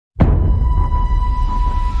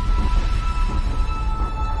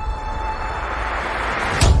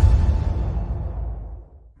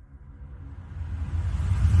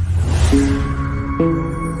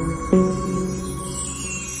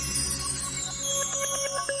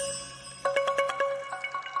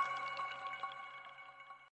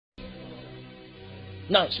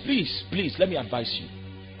Now, please, let me advise you.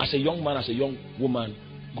 As a young man, as a young woman,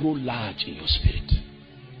 grow large in your spirit.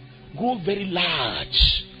 Grow very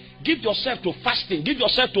large. Give yourself to fasting. Give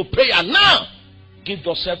yourself to prayer now. Give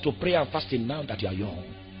yourself to prayer and fasting now that you are young.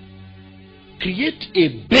 Create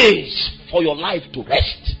a base for your life to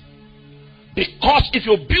rest. Because if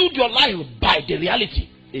you build your life by the reality,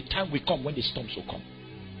 a time will come when the storms will come.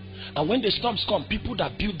 And when the storms come, people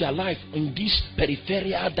that build their life in this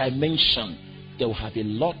peripheral dimension, they will have a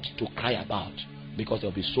lot to cry about because there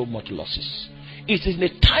will be so much losses. It is the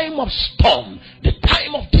time of storm, the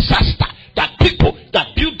time of disaster, that people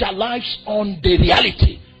that build their lives on the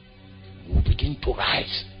reality will begin to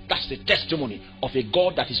rise. That's the testimony of a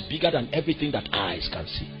God that is bigger than everything that eyes can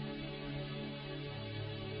see.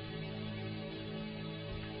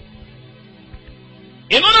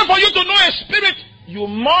 In order for you to know a spirit, you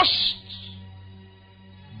must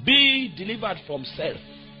be delivered from self.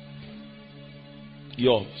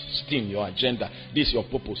 Your steam, your agenda, this is your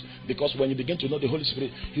purpose. Because when you begin to know the Holy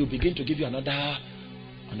Spirit, He will begin to give you another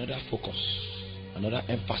focus, another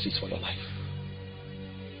emphasis for your life.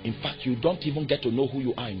 In fact, you don't even get to know who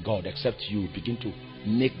you are in God except you begin to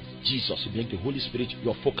make Jesus, you make the Holy Spirit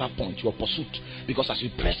your focal point, your pursuit. Because as you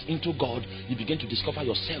press into God, you begin to discover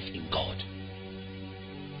yourself in God.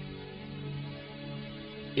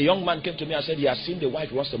 A young man came to me and said he has seen the wife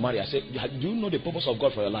he wants to marry. I said, do you know the purpose of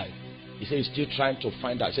God for your life? He said he's still trying to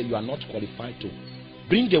find out. I said, you are not qualified to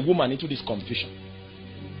bring the woman into this confusion.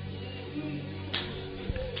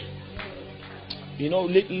 You know,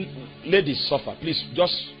 ladies suffer. Please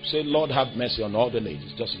just say, Lord have mercy on all the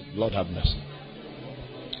ladies. Just say, Lord have mercy.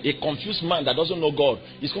 A confused man that doesn't know God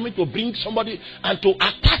is coming to bring somebody and to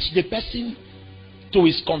attach the person to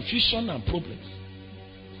his confusion and problems.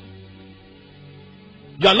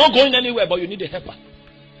 You are not going anywhere, but you need a helper.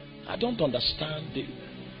 I don't understand it,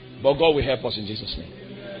 but God will help us in Jesus' name.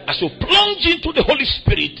 As you plunge into the Holy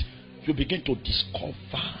Spirit, you begin to discover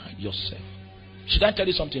yourself. Should I tell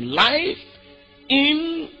you something? Life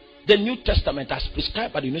in the New Testament, as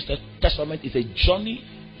prescribed by the New Testament, is a journey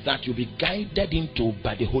that you'll be guided into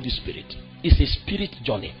by the Holy Spirit. It's a spirit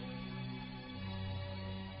journey.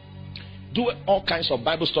 Do all kinds of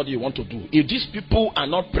Bible study you want to do. If these people are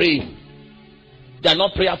not praying, they are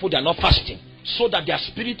not prayerful, they are not fasting, so that their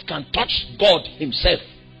spirit can touch God Himself,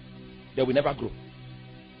 they will never grow.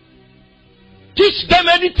 Teach them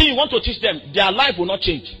anything you want to teach them, their life will not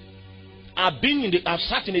change. I've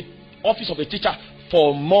sat in the office of a teacher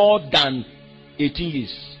for more than 18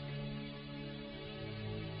 years.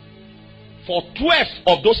 For 12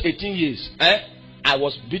 of those 18 years, I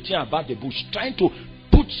was beating about the bush, trying to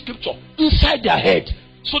put scripture inside their head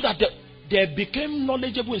so that they became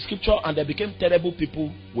knowledgeable in scripture and they became terrible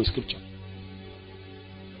people with scripture.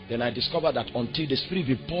 Then I discovered that until the Spirit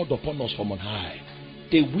be poured upon us from on high,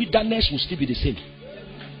 the wilderness will still be the same.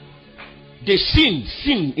 The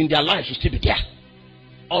sin in their lives will still be there.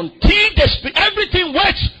 Until the Spirit, everything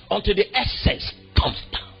works until the essence comes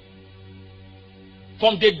down.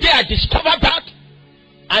 From the day I discovered that,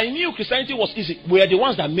 I knew Christianity was easy. We are the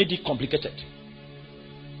ones that made it complicated.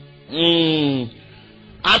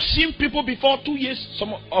 I've seen people before 2 years,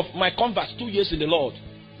 some of my converts, 2 years in the Lord.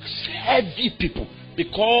 Heavy people.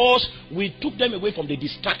 Because we took them away from the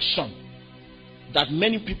distraction that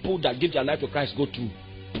many people that give their life to Christ go through.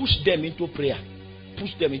 Push them into prayer.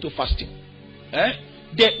 Push them into fasting.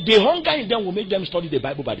 The hunger in them will make them study the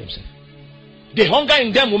Bible by themselves. The hunger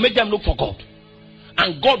in them will make them look for God.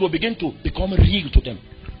 And God will begin to become real to them.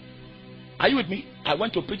 Are you with me? I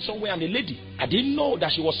went to preach somewhere and a lady, I didn't know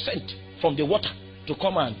that she was sent from the water to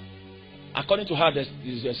come and, according to her, they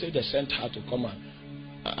say they sent her to come and,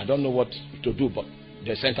 I don't know what to do, but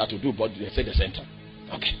they sent her to do, but they said they sent her.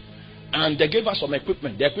 Okay. And they gave her some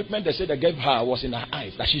equipment. The equipment they said they gave her was in her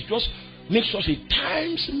eyes. That she just make sure she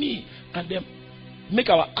times me and then make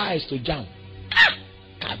our eyes to jam.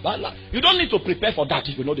 Kabbalah. You don't need to prepare for that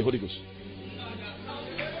if you know the Holy Ghost.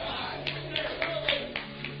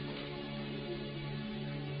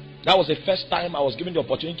 That was the first time I was given the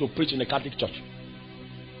opportunity to preach in the Catholic Church.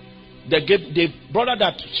 The brother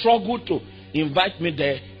that struggled to invite me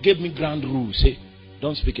there gave me ground rules. Say,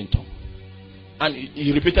 don't speak in tongue. And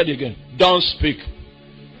he repeated it again. Don't speak.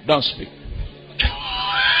 Don't speak.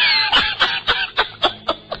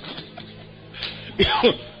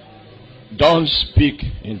 Don't speak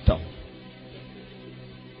in tongue.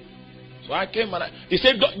 So I came and he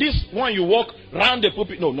said, this one you walk round the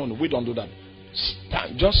pulpit. No, we don't do that.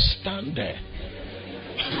 Just stand there.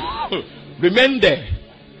 Remain there.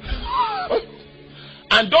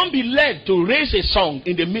 And don't be led to raise a song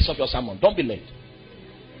in the midst of your sermon. Don't be led.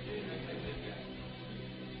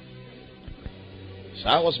 So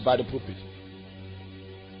I was by the pulpit.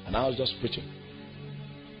 And I was just preaching.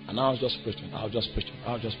 And I was just preaching. I was just preaching.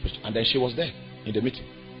 I was just preaching. And then she was there in the meeting,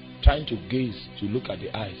 trying to gaze, to look at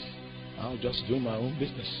the eyes. I was just doing my own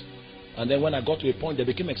business. And then when I got to a point, they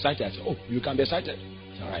became excited. I said, oh, you can be excited.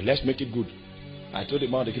 I said, all right, let's make it good. I told the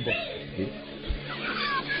man on the keyboard,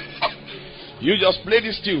 you just play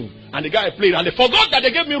this tune. And the guy played, and they forgot that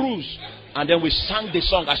they gave me rules. And then we sang the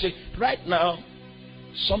song. I said, right now,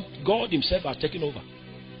 God himself has taken over.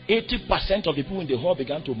 80% of the people in the hall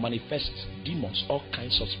began to manifest demons, all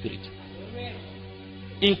kinds of spirits,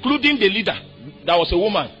 including the leader. That was a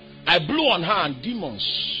woman. I blew on her, and demons.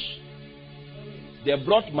 They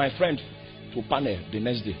brought my friend to panel the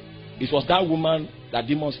next day. It was that woman that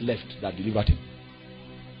demons left that delivered him.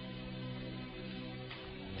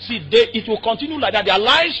 See, it will continue like that. Their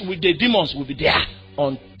lives with the demons will be there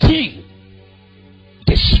until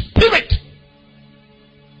the spirit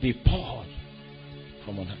be poured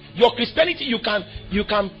from on high. Your Christianity, you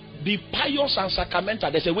can be pious and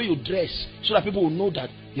sacramental. There's a way you dress so that people will know that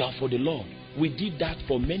you are for the Lord. We did that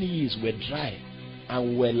for many years. We're dry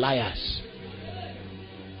and we're liars.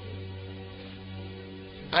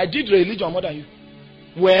 I did religion more than you.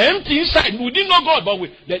 We're empty inside. We didn't know God, but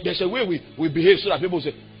there's a way we behave so that people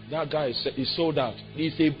say, that guy is sold out.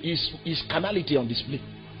 His carnality on display.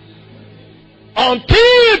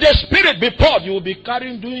 Until the spirit be poured, you will be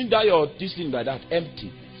doing that or this thing like that.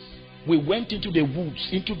 Empty. We went into the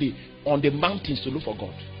woods, on the mountains to look for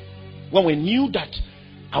God. When we knew that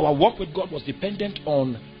our walk with God was dependent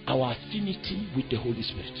on our affinity with the Holy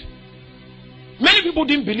Spirit. Many people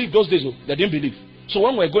didn't believe those days. They didn't believe. So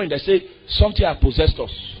when we're going, they say, something has possessed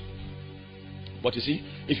us. But you see,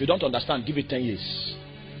 if you don't understand, give it 10 years.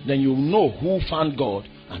 Then you know who found God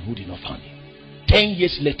and who did not find him. 10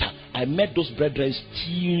 years later, I met those brethren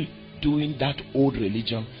still doing that old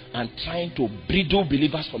religion and trying to bridle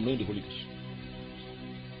believers from knowing the Holy Ghost.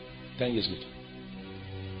 10 years later.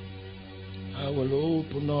 I will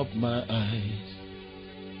open up my eyes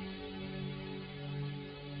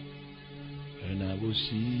and I will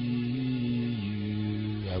see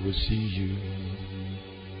you. I will see you.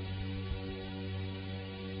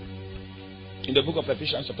 In the book of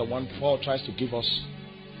Ephesians chapter 1, Paul tries to give us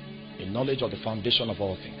a knowledge of the foundation of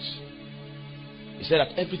all things. He said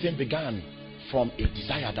that everything began from a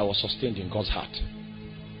desire that was sustained in God's heart.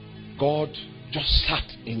 God just sat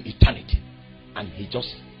in eternity and he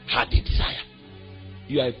just had a desire.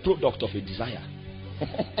 You are a product of a desire.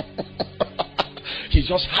 He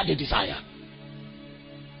just had a desire.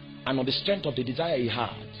 And on the strength of the desire he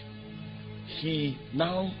had, he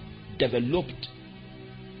now developed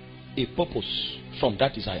a purpose from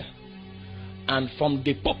that desire. And from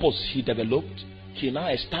the purpose he developed, he now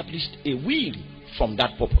established a will from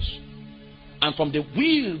that purpose. And from the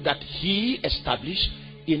will that he established,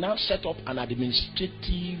 he now set up an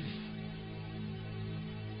administrative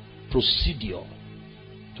procedure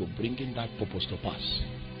to bringing that purpose to pass.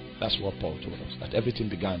 That's what Paul told us, that everything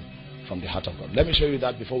began from the heart of God. Let me show you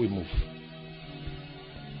that before we move.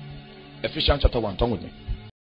 Ephesians chapter 1, turn with me.